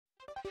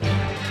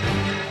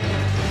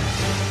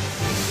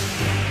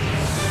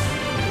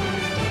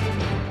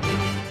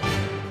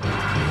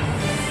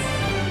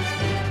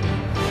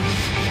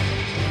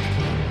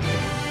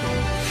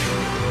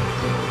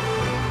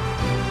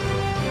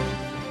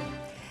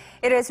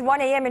It is 1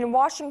 a.m. in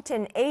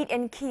Washington, 8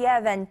 in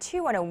Kiev, and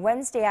 2 on a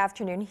Wednesday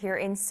afternoon here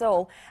in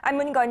Seoul. I'm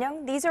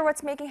Connyoung. These are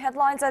what's making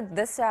headlines at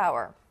this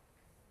hour.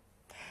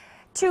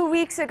 2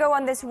 weeks ago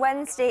on this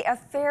Wednesday, a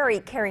ferry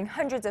carrying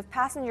hundreds of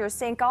passengers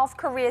sank off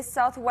Korea's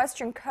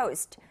southwestern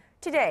coast.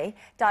 Today,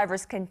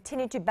 divers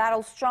continue to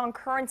battle strong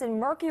currents and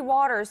murky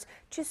waters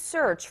to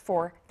search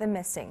for the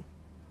missing.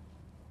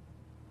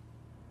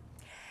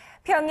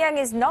 Pyongyang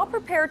is not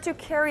prepared to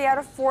carry out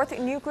a fourth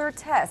nuclear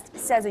test,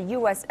 says a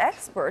U.S.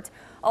 expert,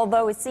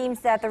 although it seems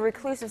that the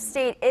reclusive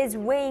state is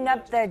weighing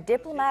up the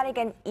diplomatic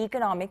and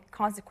economic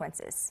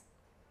consequences.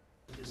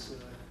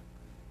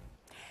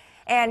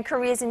 And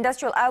Korea's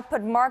industrial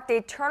output marked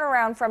a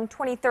turnaround from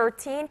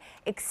 2013,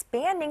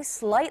 expanding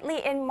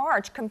slightly in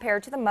March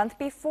compared to the month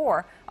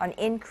before on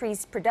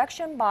increased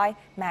production by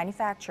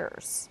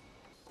manufacturers.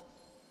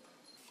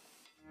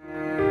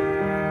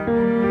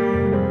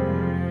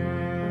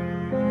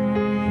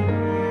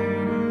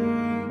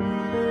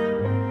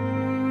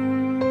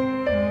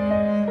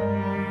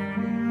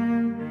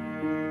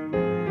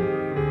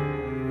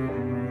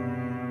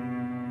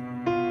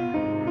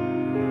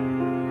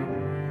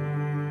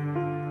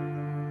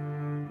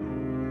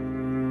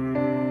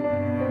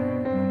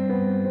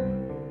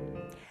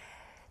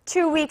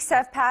 2 weeks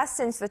have passed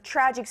since the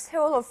tragic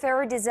Sewol-ho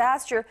ferry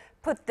disaster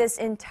put this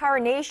entire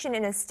nation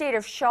in a state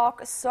of shock,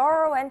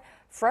 sorrow, and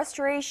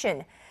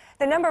frustration.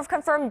 The number of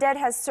confirmed dead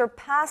has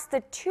surpassed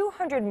the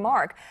 200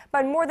 mark,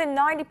 but more than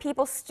 90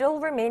 people still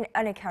remain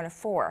unaccounted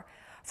for.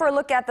 For a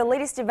look at the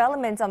latest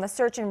developments on the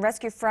search and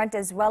rescue front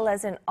as well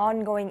as an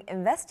ongoing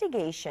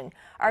investigation,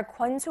 our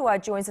Kwon Soa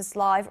joins us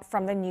live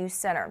from the news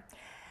center.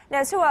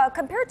 Now, so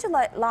compared to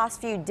the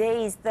last few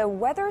days, the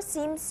weather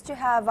seems to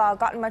have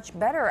gotten much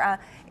better.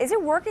 Is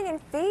it working in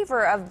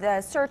favor of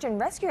the search and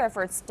rescue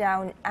efforts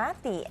down at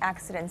the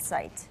accident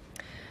site?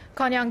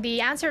 Connyoung, the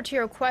answer to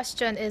your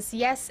question is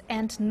yes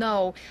and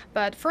no.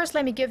 But first,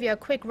 let me give you a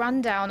quick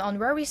rundown on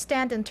where we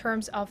stand in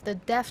terms of the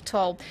death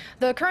toll.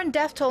 The current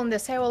death toll in the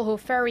Sewol-ho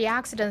ferry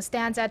accident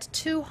stands at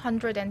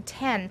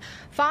 210.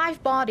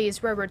 5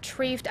 bodies were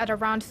retrieved at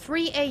around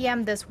 3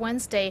 a.m. this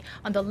Wednesday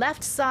on the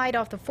left side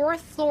of the 4th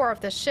floor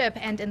of the ship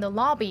and in the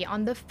lobby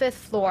on the 5th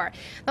floor.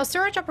 Now,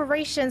 search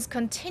operations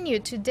continue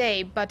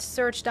today, but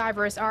search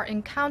divers are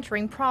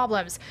encountering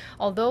problems.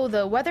 Although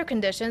the weather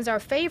conditions are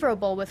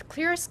favorable with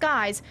clear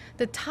skies,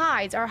 the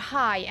tides are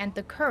high and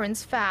the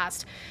currents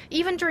fast.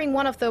 Even during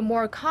one of the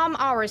more calm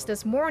hours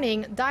this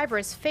morning,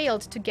 divers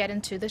failed to get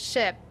into the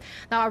ship.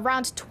 Now,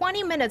 around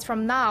 20 minutes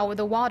from now,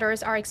 the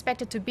waters are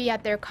expected to be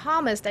at their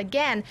calmest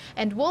again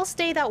and will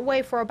stay that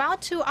way for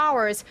about 2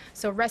 hours,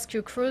 so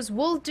rescue crews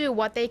will do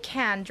what they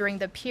can during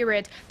the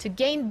period to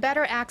gain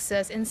better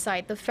access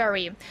inside the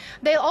ferry.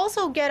 They'll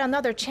also get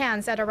another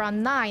chance at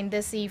around 9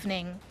 this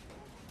evening.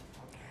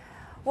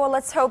 Well,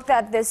 let's hope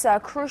that this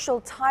crucial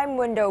time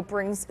window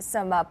brings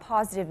some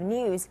positive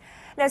news.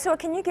 Now, so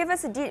can you give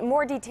us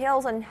more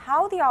details on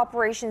how the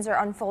operations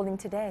are unfolding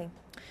today?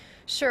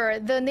 Sure.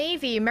 The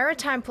Navy,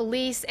 Maritime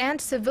Police,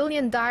 and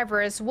civilian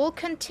divers will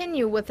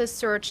continue with the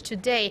search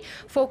today,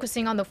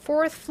 focusing on the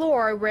 4th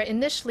floor where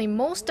initially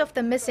most of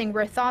the missing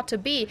were thought to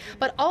be,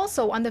 but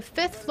also on the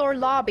 5th floor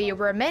lobby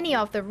where many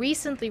of the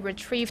recently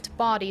retrieved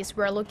bodies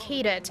were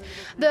located.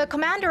 The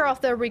commander of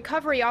the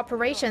recovery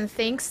operation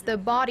thinks the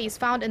bodies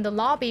found in the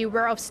lobby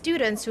were of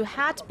students who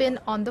had been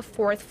on the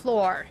 4th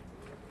floor.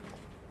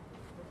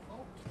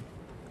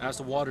 As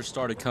the water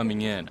started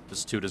coming in, the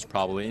students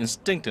probably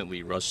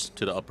instinctively rushed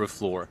to the upper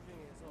floor.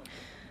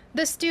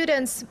 The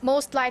students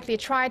most likely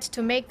tried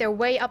to make their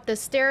way up the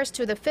stairs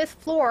to the 5th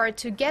floor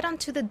to get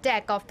onto the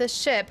deck of the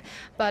ship,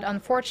 but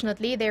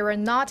unfortunately they were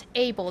not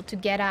able to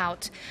get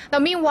out. Now,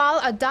 meanwhile,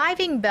 a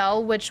diving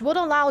bell, which would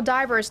allow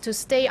divers to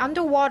stay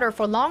underwater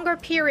for longer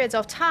periods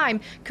of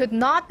time, could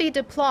not be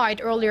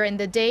deployed earlier in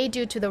the day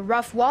due to the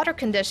rough water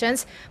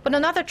conditions, but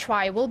another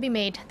try will be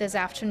made this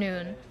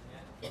afternoon.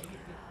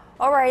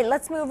 All right,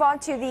 let's move on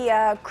to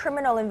the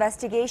criminal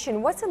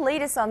investigation. What's the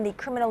latest on the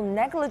criminal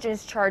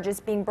negligence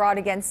charges being brought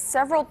against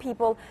several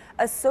people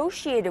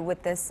associated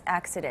with this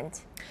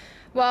accident?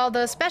 Well,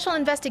 the special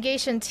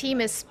investigation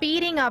team is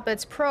speeding up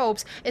its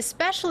probes,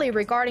 especially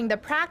regarding the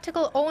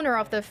practical owner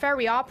of the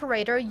ferry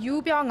operator,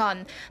 Yoo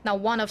Byung-un. Now,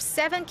 one of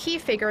 7 key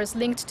figures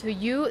linked to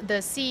Yoo, the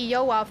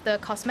CEO of the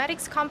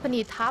cosmetics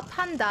company Da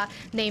Panda,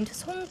 named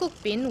Song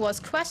Guk-bin, was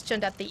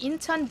questioned at the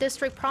Incheon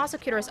District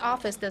Prosecutor's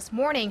Office this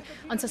morning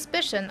on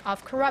suspicion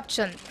of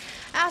corruption.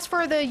 As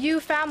for the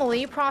Yoo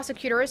family,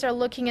 prosecutors are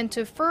looking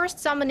into first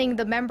summoning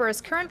the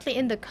members currently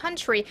in the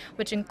country,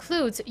 which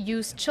includes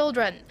Yoo's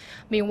children.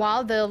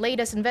 Meanwhile, the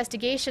latest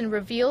investigation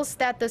reveals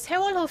that the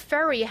Sewol-ho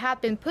ferry had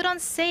been put on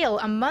sale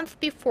a month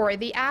before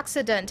the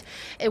accident.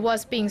 It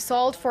was being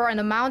sold for an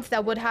amount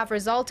that would have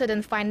resulted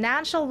in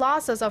financial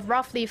losses of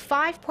roughly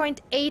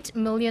 $5.8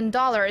 million.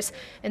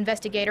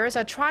 Investigators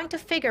are trying to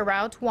figure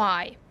out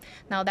why.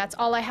 Now, that's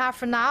all I have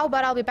for now,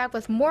 but I'll be back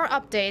with more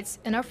updates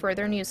in a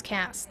further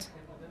newscast.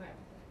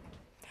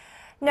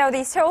 Now, the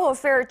Sewol-ho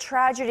ferry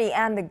tragedy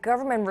and the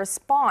government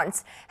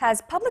response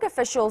has public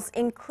officials,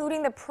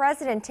 including the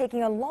president,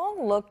 taking a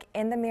long look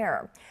in the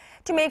mirror.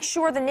 To make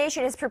sure the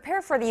nation is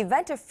prepared for the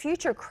event of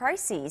future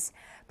crises,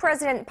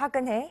 President Park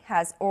Geun-hye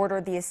has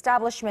ordered the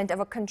establishment of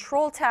a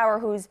control tower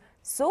whose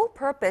sole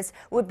purpose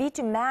would be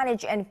to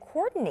manage and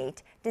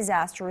coordinate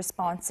disaster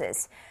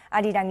responses.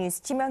 ARIRANG News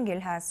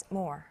Connyoung has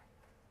more.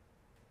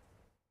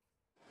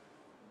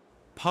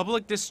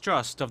 Public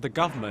distrust of the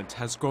government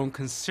has grown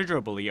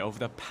considerably over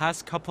the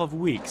past couple of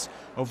weeks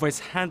over its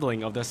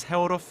handling of the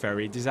Sewol-ho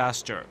ferry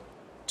disaster.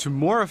 To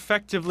more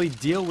effectively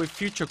deal with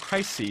future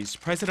crises,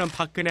 President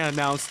Park Geun-hye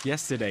announced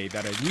yesterday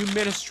that a new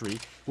ministry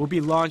will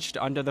be launched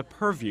under the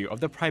purview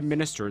of the Prime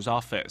Minister's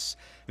office.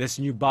 This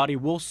new body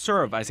will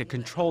serve as a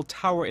control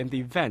tower in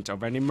the event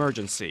of an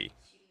emergency.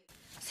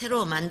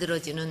 새로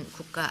만들어지는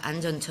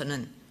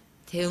국가안전처는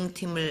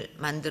대응팀을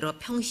만들어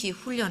평시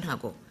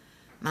훈련하고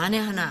만에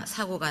하나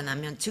사고가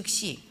나면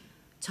즉시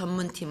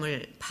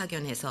전문팀을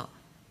파견해서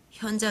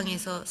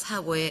현장에서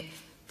사고에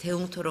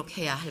대응토록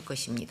해야 할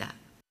것입니다.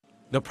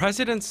 The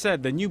president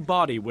said the new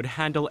body would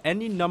handle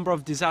any number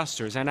of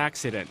disasters and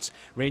accidents,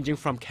 ranging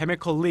from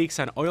chemical leaks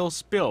and oil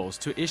spills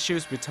to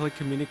issues with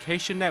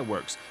telecommunication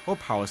networks or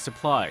power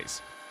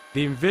supplies.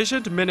 The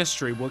envisioned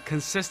ministry will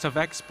consist of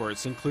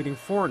experts, including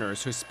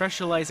foreigners who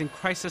specialize in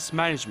crisis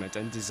management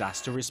and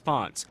disaster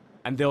response,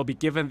 and they'll be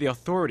given the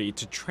authority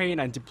to train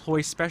and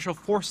deploy special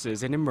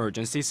forces in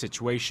emergency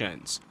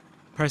situations.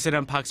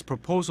 President Park's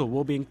proposal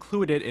will be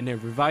included in a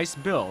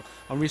revised bill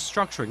on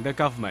restructuring the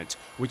government,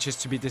 which is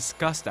to be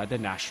discussed at the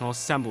National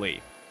Assembly.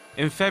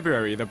 In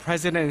February, the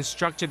president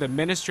instructed the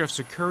Ministry of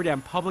Security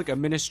and Public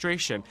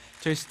Administration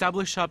to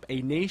establish up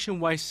a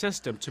nationwide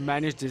system to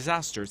manage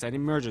disasters and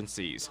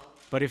emergencies,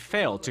 but it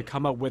failed to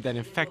come up with an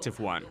effective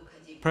one.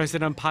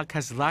 President Park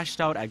has lashed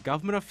out at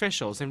government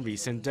officials in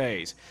recent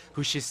days,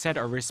 who she said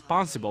are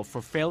responsible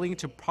for failing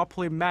to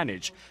properly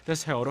manage the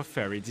Sewol-ho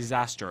ferry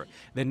disaster,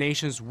 the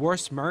nation's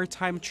worst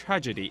maritime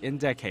tragedy in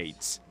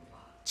decades.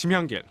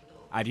 Connyoung,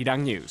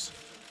 ARIRANG News.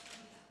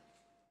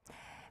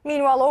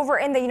 Meanwhile, over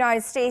in the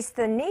United States,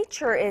 the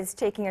nature is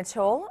taking a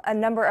toll. A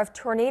number of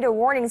tornado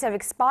warnings have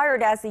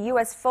expired as the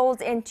U.S.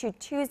 folds into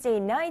Tuesday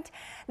night,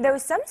 though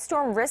some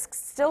storm risks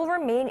still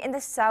remain in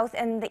the south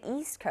and the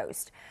east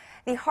coast.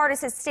 The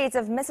hardest hit states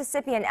of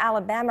Mississippi and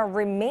Alabama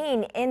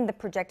remain in the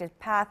projected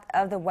path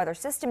of the weather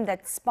system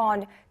that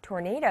spawned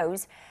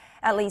tornadoes.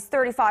 At least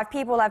 35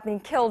 people have been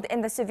killed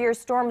in the severe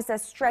storms that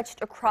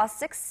stretched across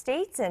 6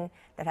 states and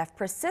that have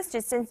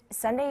persisted since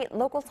Sunday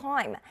local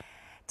time.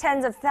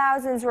 Tens of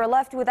thousands were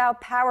left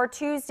without power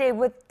Tuesday,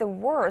 with the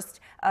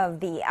worst of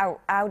the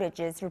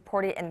outages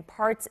reported in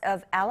parts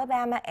of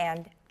Alabama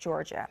and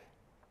Georgia.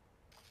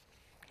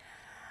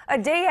 A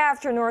day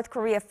after North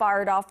Korea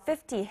fired off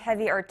 50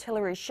 heavy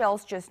artillery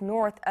shells just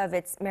north of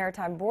its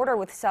maritime border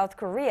with South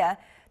Korea,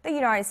 the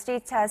United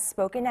States has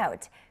spoken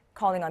out,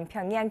 calling on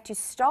Pyongyang to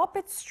stop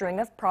its string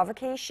of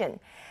provocation.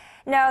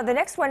 Now, the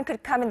next one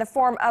could come in the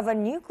form of a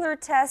nuclear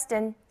test,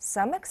 and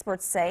some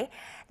experts say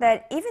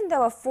that even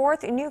though a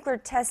fourth nuclear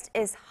test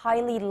is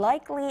highly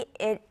likely,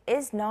 it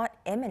is not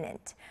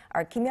imminent.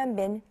 Our Kim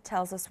Hyun-bin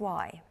tells us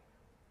why.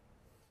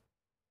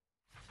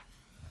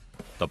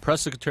 The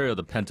press secretary of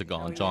the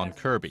Pentagon, John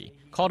Kirby,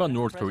 called on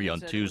North Korea on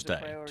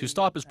Tuesday to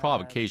stop its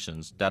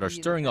provocations that are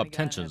stirring up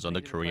tensions on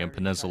the Korean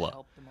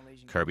peninsula.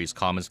 Kirby's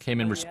comments came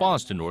in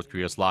response to North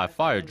Korea's live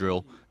fire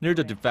drill near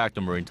the de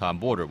facto maritime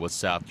border with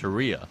South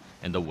Korea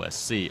in the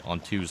West Sea on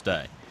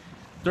Tuesday,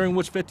 during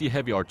which 50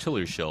 heavy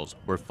artillery shells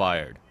were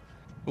fired.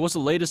 It was the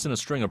latest in a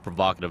string of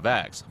provocative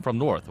acts from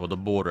north of the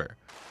border.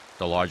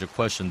 The larger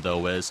question,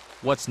 though, is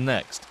what's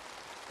next?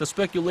 The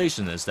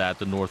speculation is that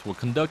the North will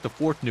conduct a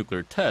fourth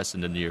nuclear test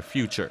in the near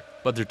future,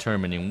 but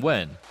determining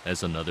when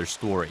is another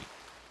story.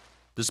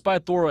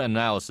 Despite thorough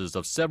analysis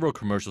of several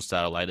commercial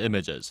satellite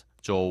images,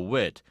 Joel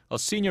Witt, a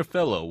senior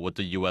fellow with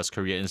the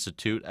U.S.-Korea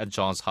Institute at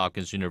Johns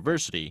Hopkins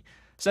University,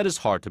 said it's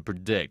hard to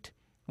predict.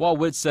 While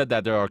Witt said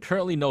that there are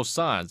currently no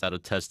signs that a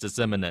test is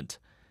imminent,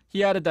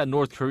 he added that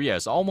North Korea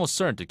is almost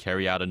certain to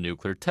carry out a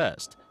nuclear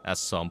test at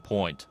some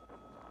point.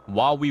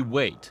 While we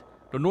wait,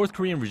 the North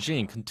Korean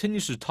regime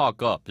continues to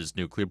talk up its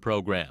nuclear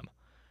program.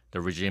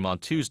 The regime on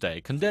Tuesday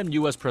condemned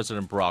U.S.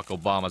 President Barack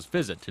Obama's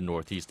visit to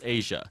Northeast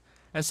Asia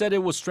and said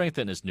it would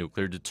strengthen its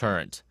nuclear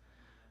deterrent.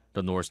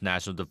 The North's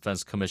National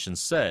Defense Commission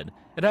said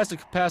it has the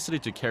capacity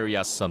to carry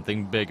out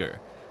something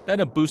bigger than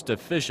a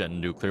boost-efficient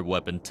nuclear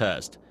weapon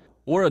test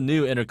or a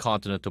new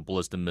intercontinental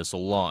ballistic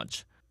missile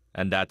launch,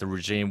 and that the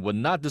regime would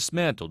not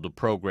dismantle the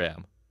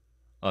program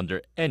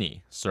under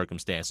any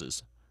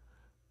circumstances.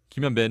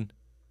 Kim Hyun-bin,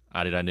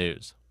 ARIRANG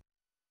News.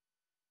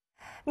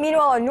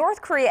 Meanwhile, a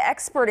North Korea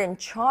expert in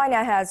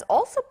China has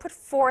also put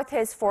forth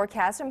his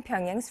forecast on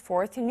Pyongyang's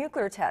fourth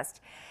nuclear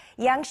test.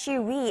 Yang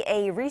Shi-wi,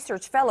 a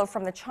research fellow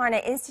from the China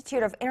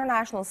Institute of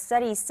International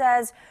Studies,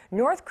 says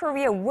North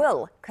Korea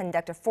will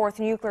conduct a fourth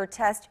nuclear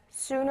test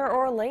sooner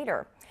or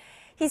later.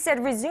 He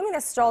said resuming the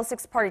stalled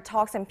six-party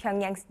talks on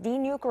Pyongyang's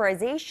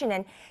denuclearization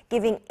and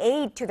giving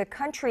aid to the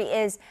country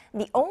is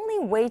the only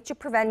way to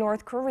prevent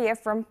North Korea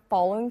from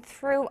following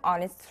through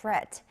on its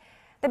threat.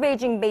 The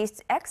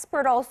Beijing-based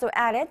expert also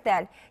added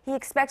that he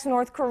expects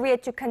North Korea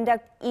to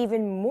conduct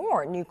even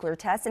more nuclear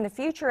tests in the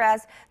future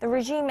as the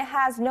regime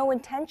has no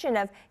intention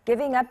of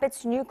giving up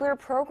its nuclear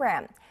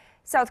program.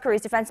 South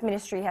Korea's defense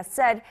ministry has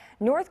said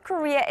North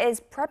Korea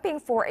is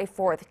prepping for a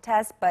fourth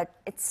test, but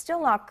it's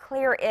still not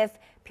clear if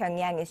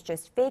Pyongyang is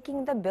just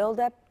faking the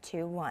buildup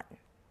to one.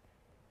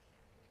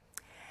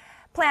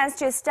 Plans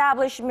to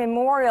establish a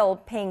memorial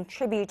paying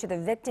tribute to the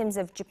victims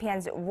of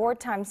Japan's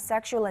wartime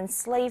sexual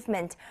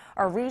enslavement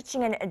are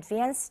reaching an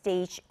advanced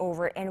stage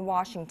over in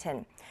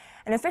Washington.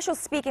 An official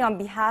speaking on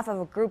behalf of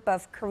a group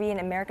of Korean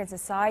American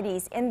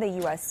societies in the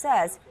U.S.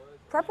 says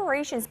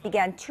preparations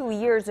began 2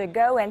 years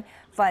ago and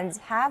funds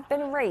have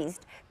been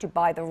raised to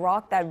buy the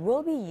rock that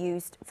will be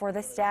used for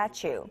the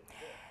statue.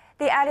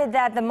 They added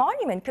that the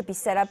monument could be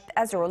set up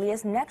as early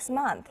as next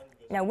month.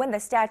 Now, when the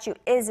statue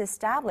is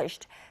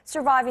established,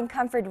 surviving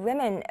Comfort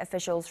Women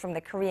officials from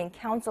the Korean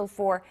Council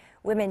for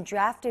Women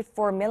drafted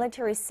for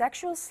military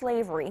sexual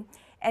slavery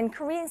and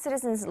Korean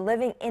citizens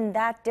living in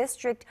that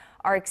district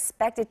are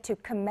expected to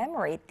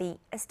commemorate the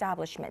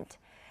establishment.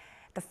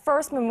 The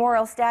first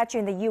memorial statue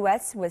in the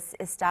U.S. was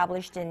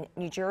established in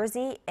New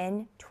Jersey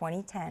in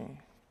 2010.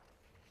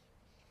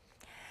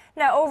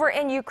 Now, over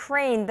in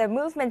Ukraine, the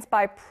movements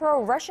by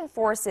pro-Russian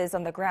forces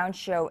on the ground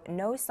show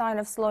no sign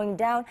of slowing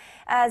down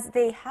as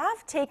they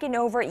have taken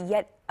over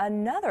yet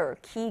another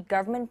key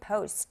government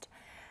post.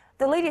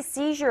 The latest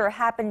seizure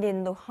happened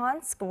in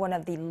Luhansk, one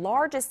of the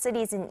largest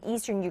cities in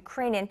eastern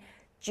Ukraine and,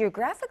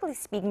 geographically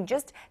speaking,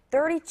 just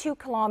 32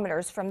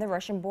 kilometers from the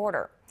Russian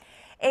border.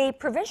 A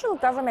provincial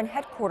government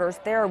headquarters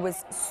there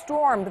was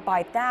stormed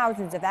by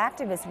thousands of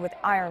activists with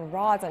iron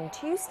rods on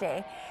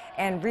Tuesday,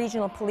 and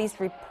regional police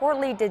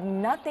reportedly did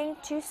nothing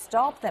to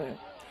stop them.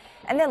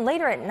 And then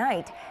later at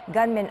night,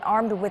 gunmen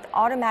armed with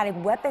automatic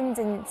weapons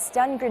and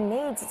stun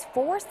grenades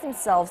forced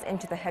themselves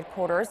into the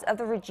headquarters of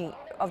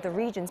the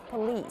region's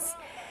police.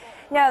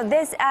 Now,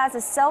 this as a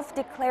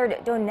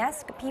self-declared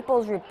Donetsk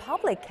People's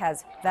Republic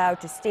has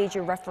vowed to stage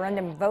a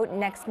referendum vote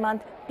next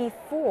month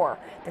before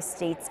the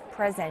state's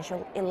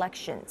presidential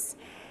elections.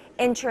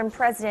 Interim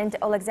President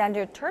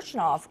Alexander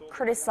Turchinov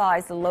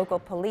criticized the local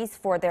police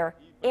for their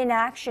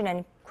inaction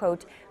and,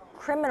 quote,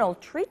 criminal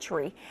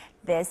treachery.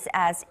 This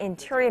as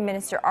Interior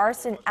Minister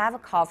Arsen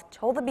Avakov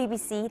told the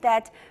BBC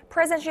that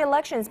presidential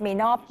elections may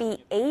not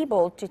be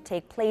able to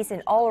take place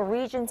in all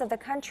regions of the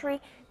country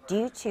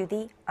due to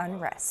the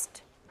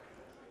unrest.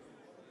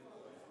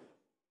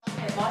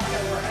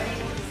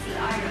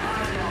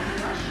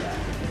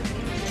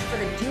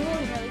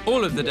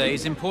 All of the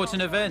day's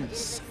important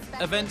events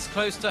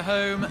close to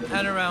home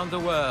and around the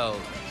world.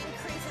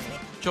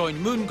 Join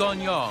Moon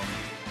Connyoung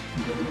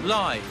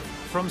live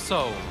from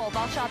Seoul.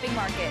 Mobile shopping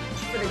market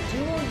for the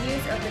dual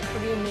use of the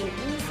Korean name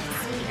East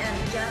Sea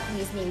and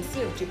Japanese name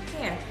Sea of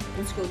Japan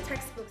in school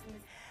textbooks.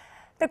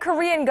 The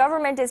Korean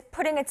government is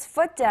putting its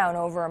foot down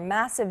over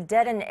massive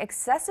debt and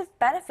excessive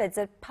benefits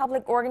at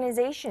public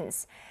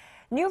organizations.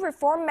 New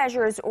reform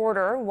measures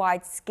order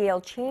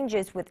wide-scale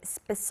changes with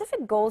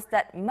specific goals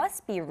that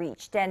must be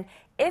reached, and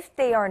if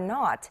they are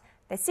not,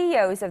 the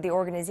CEOs of the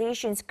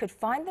organizations could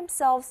find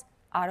themselves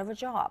out of a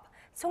job.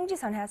 Song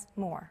Ji-sun has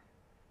more.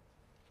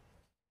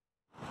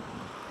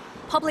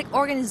 Public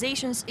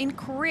organizations in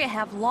Korea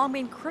have long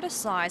been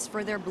criticized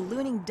for their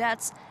ballooning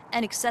debts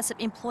and excessive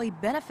employee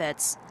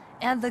benefits,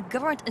 and the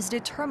government is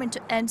determined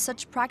to end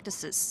such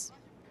practices.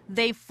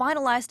 They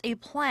finalized a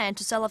plan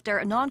to sell off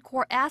their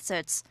non-core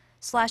assets,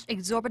 slash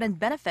exorbitant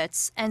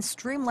benefits, and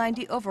streamline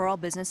the overall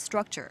business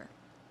structure.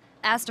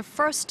 As the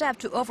first step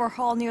to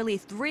overhaul nearly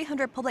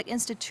 300 public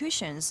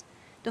institutions,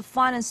 the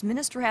finance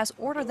minister has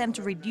ordered them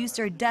to reduce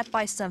their debt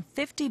by some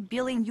 $50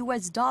 billion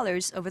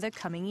over the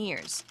coming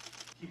years.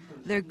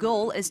 Their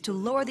goal is to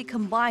lower the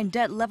combined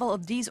debt level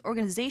of these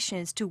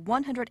organizations to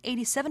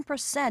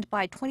 187%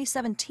 by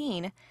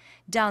 2017,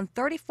 down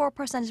 34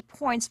 percentage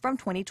points from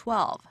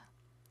 2012.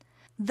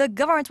 The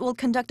government will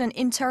conduct an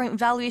interim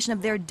evaluation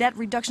of their debt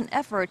reduction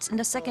efforts in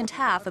the second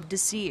half of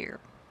this year.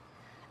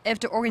 If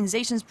the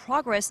organization's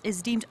progress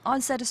is deemed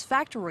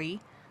unsatisfactory,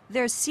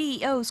 their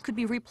CEOs could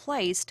be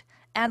replaced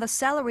and the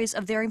salaries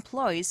of their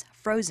employees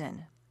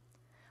frozen.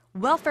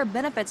 Welfare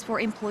benefits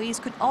for employees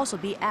could also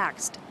be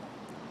axed.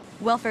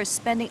 Welfare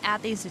spending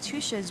at the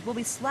institutions will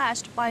be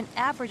slashed by an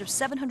average of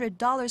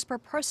 $700 per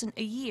person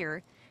a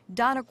year,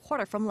 down a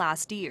quarter from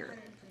last year.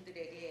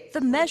 The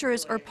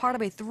measures are part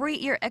of a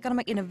 3-year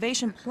economic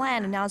innovation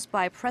plan announced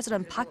by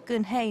President Park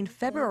Geun-hye in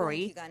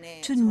February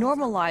to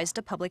normalize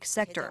the public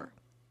sector.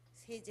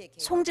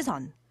 Song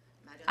Ji-sun,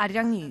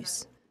 ARIRANG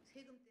News.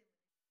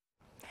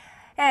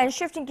 And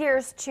shifting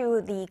gears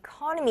to the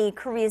economy,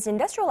 Korea's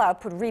industrial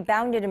output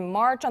rebounded in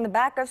March on the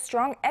back of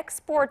strong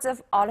exports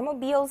of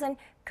automobiles and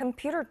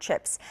computer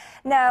chips.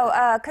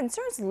 Now,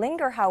 concerns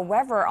linger,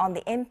 however, on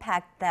the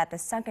impact that the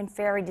sunken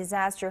ferry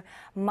disaster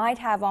might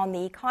have on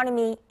the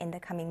economy in the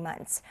coming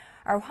months.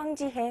 Our Hwang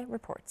Ji-hye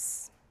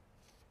reports.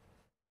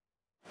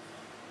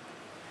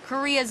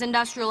 Korea's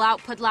industrial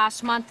output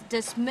last month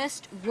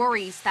dismissed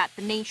worries that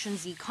the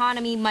nation's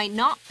economy might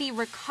not be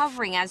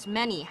recovering as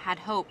many had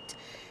hoped.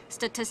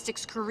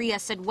 Statistics Korea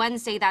said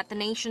Wednesday that the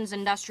nation's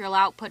industrial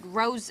output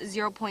rose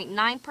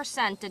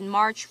 0.9% in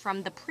March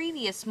from the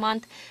previous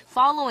month,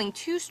 following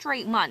 2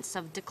 straight months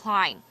of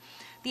decline.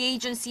 The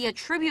agency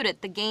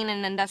attributed the gain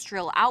in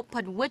industrial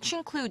output, which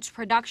includes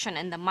production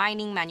in the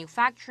mining,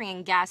 manufacturing,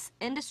 and gas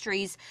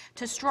industries,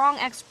 to strong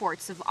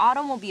exports of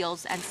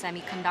automobiles and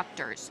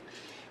semiconductors.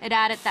 It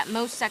added that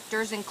most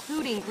sectors,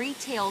 including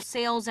retail,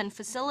 sales, and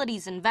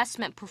facilities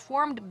investment,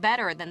 performed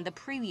better than the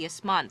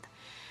previous month.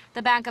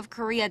 The Bank of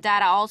Korea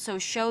data also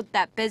showed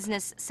that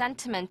business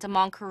sentiment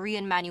among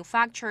Korean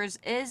manufacturers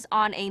is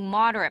on a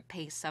moderate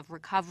pace of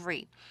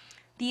recovery.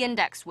 The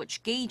index,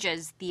 which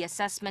gauges the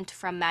assessment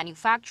from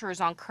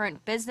manufacturers on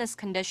current business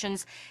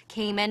conditions,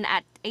 came in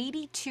at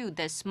 82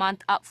 this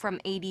month, up from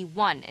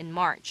 81 in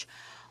March.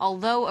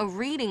 Although a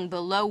reading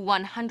below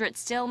 100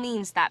 still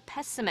means that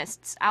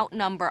pessimists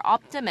outnumber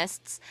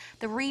optimists,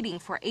 the reading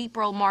for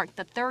April marked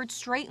the 3rd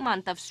straight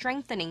month of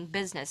strengthening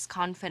business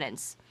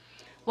confidence.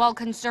 While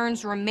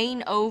concerns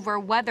remain over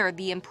whether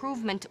the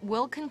improvement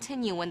will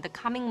continue in the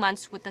coming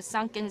months with the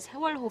sunken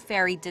Sewol-ho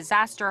ferry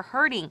disaster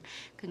hurting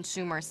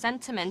consumer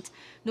sentiment,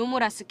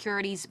 Nomura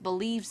Securities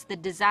believes the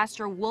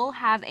disaster will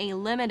have a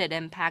limited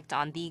impact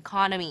on the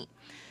economy.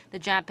 The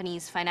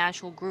Japanese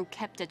financial group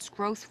kept its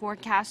growth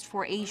forecast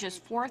for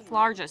Asia's 4th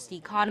largest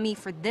economy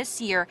for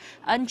this year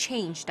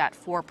unchanged at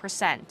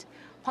 4%.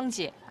 Hwang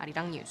Ji-hye,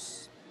 ARIRANG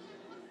News.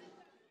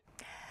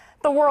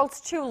 The world's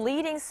 2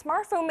 leading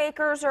smartphone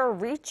makers are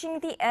reaching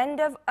the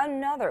end of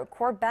another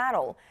court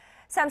battle.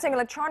 Samsung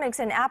Electronics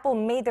and Apple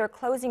made their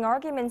closing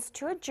arguments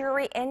to a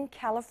jury in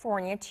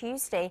California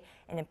Tuesday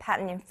in a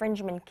patent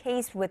infringement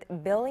case with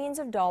billions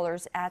of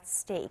dollars at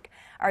stake.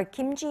 Our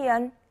Kim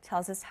Ji-yeon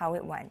tells us how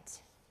it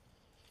went.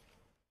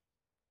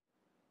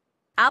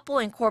 Apple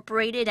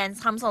Incorporated and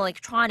Samsung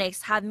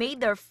Electronics have made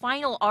their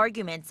final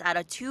arguments at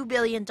a $2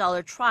 billion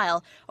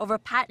trial over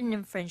patent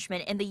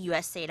infringement in the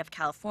U.S. state of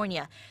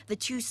California. The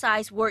 2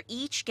 sides were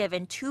each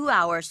given 2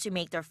 hours to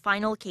make their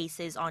final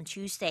cases on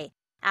Tuesday.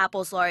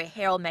 Apple's lawyer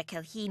Harold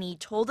McElhenney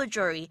told the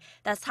jury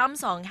that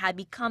Samsung had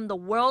become the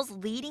world's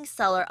leading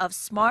seller of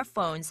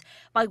smartphones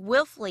by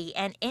willfully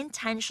and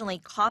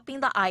intentionally copying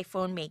the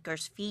iPhone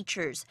maker's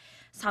features.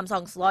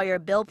 Samsung's lawyer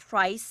Bill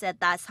Price said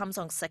that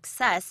Samsung's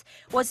success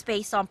was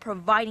based on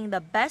providing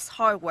the best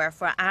hardware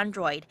for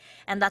Android,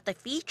 and that the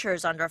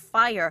features under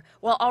fire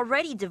were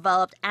already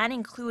developed and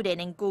included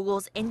in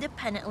Google's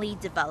independently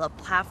developed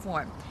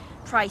platform.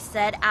 Price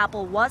said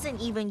Apple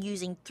wasn't even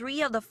using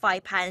 3 of the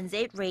 5 patents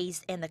it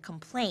raised in the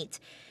complaint.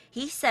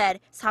 He said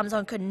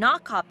Samsung could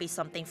not copy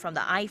something from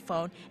the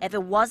iPhone if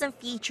it wasn't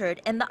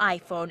featured in the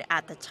iPhone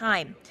at the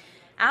time.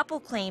 Apple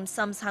claims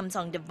some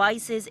Samsung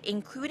devices,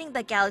 including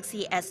the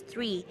Galaxy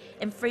S3,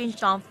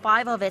 infringed on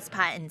 5 of its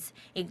patents,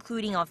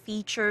 including on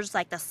features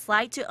like the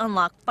slide to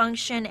unlock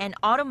function and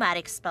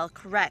automatic spell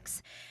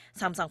corrects.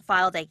 Samsung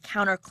filed a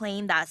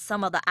counterclaim that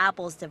some of the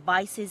Apple's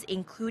devices,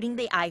 including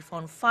the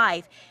iPhone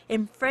 5,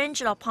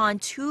 infringed upon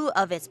 2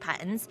 of its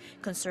patents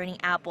concerning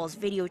Apple's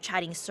video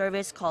chatting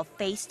service called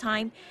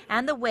FaceTime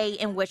and the way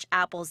in which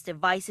Apple's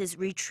devices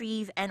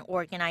retrieve and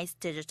organize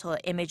digital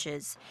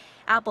images.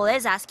 Apple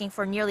is asking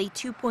for nearly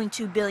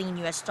 $2.2 billion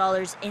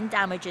in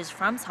damages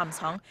from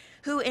Samsung,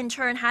 who in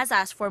turn has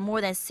asked for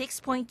more than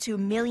 $6.2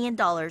 million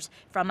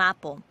from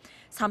Apple.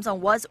 Samsung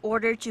was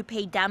ordered to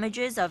pay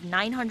damages of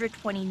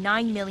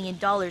 $929 million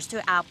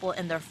to Apple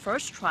in their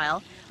first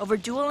trial over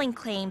dueling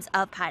claims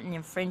of patent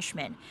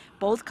infringement.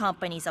 Both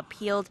companies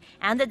appealed,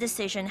 and the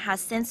decision has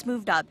since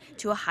moved up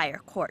to a higher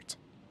court.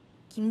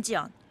 Kim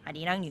Ji-yeon,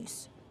 ARIRANG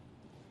News.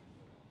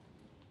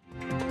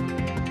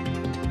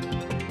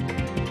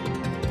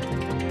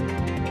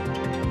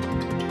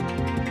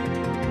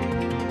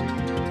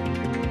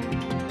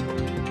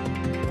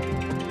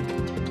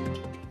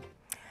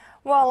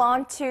 Well,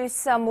 on to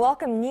some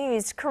welcome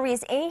news.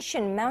 Korea's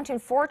ancient mountain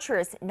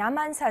fortress,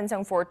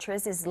 Namsan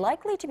Fortress, is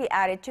likely to be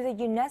added to the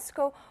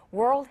UNESCO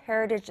World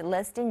Heritage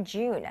List in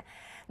June.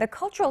 The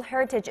Cultural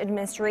Heritage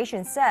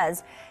Administration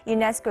says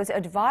UNESCO's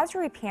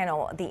advisory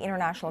panel, the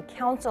International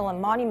Council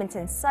on Monuments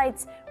and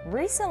Sites,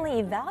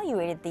 recently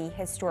evaluated the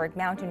historic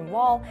mountain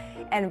wall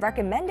and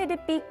recommended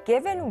it be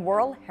given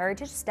World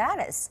Heritage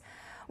status.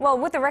 Well,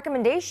 with the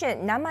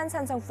recommendation,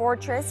 Namsan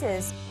Fortress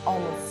is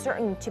almost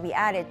certain to be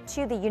added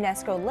to the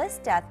UNESCO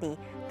list at the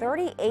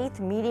 38th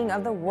meeting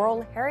of the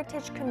World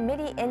Heritage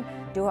Committee in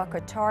Doha,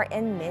 Qatar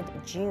in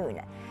mid-June.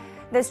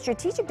 The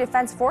strategic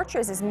defense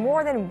fortress is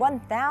more than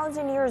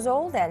 1,000 years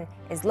old and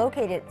is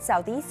located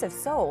southeast of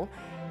Seoul.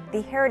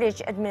 The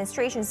Heritage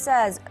Administration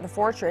says the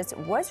fortress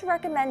was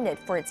recommended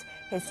for its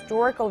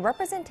historical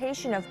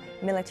representation of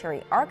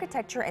military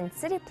architecture and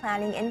city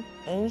planning in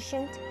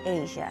ancient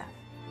Asia.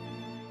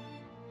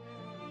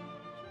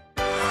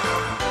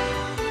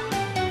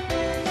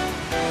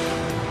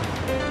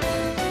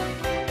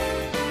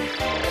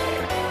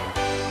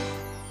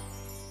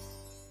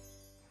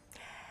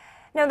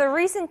 Now, the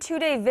recent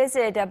two-day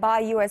visit by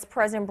U.S.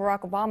 President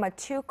Barack Obama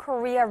to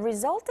Korea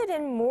resulted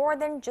in more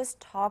than just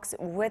talks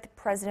with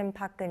President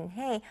Park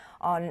Geun-hye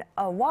on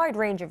a wide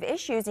range of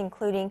issues,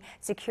 including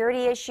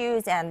security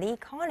issues and the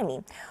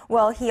economy.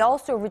 Well, he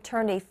also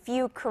returned a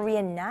few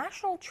Korean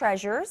national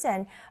treasures,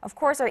 and of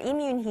course, our Im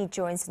Yoon-hee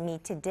joins me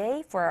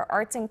today for our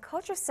arts and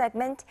culture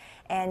segment,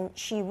 and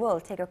she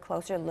will take a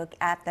closer look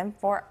at them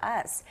for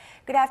us.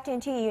 Good afternoon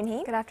to you,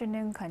 Yoon-hee. Good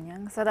afternoon,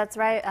 Connyoung. So that's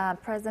right,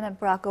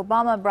 President Barack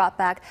Obama brought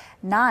back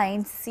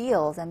 9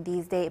 seals, and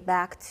these date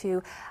back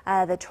to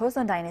the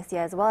Joseon dynasty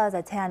as well as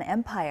the Taean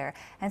Empire.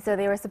 And so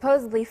they were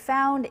supposedly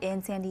found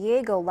in San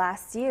Diego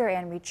last year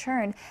and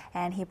returned,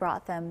 and he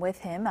brought them with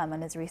him on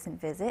his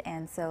recent visit.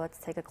 And so let's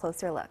take a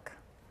closer look.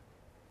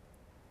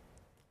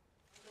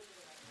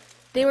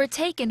 They were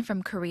taken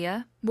from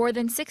Korea more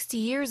than 60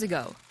 years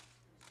ago,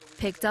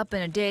 picked up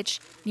in a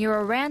ditch near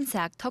a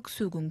ransacked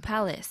Toksugung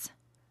Palace.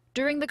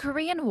 During the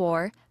Korean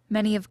War,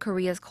 many of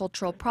Korea's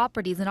cultural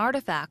properties and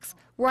artifacts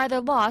were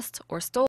either lost or stolen.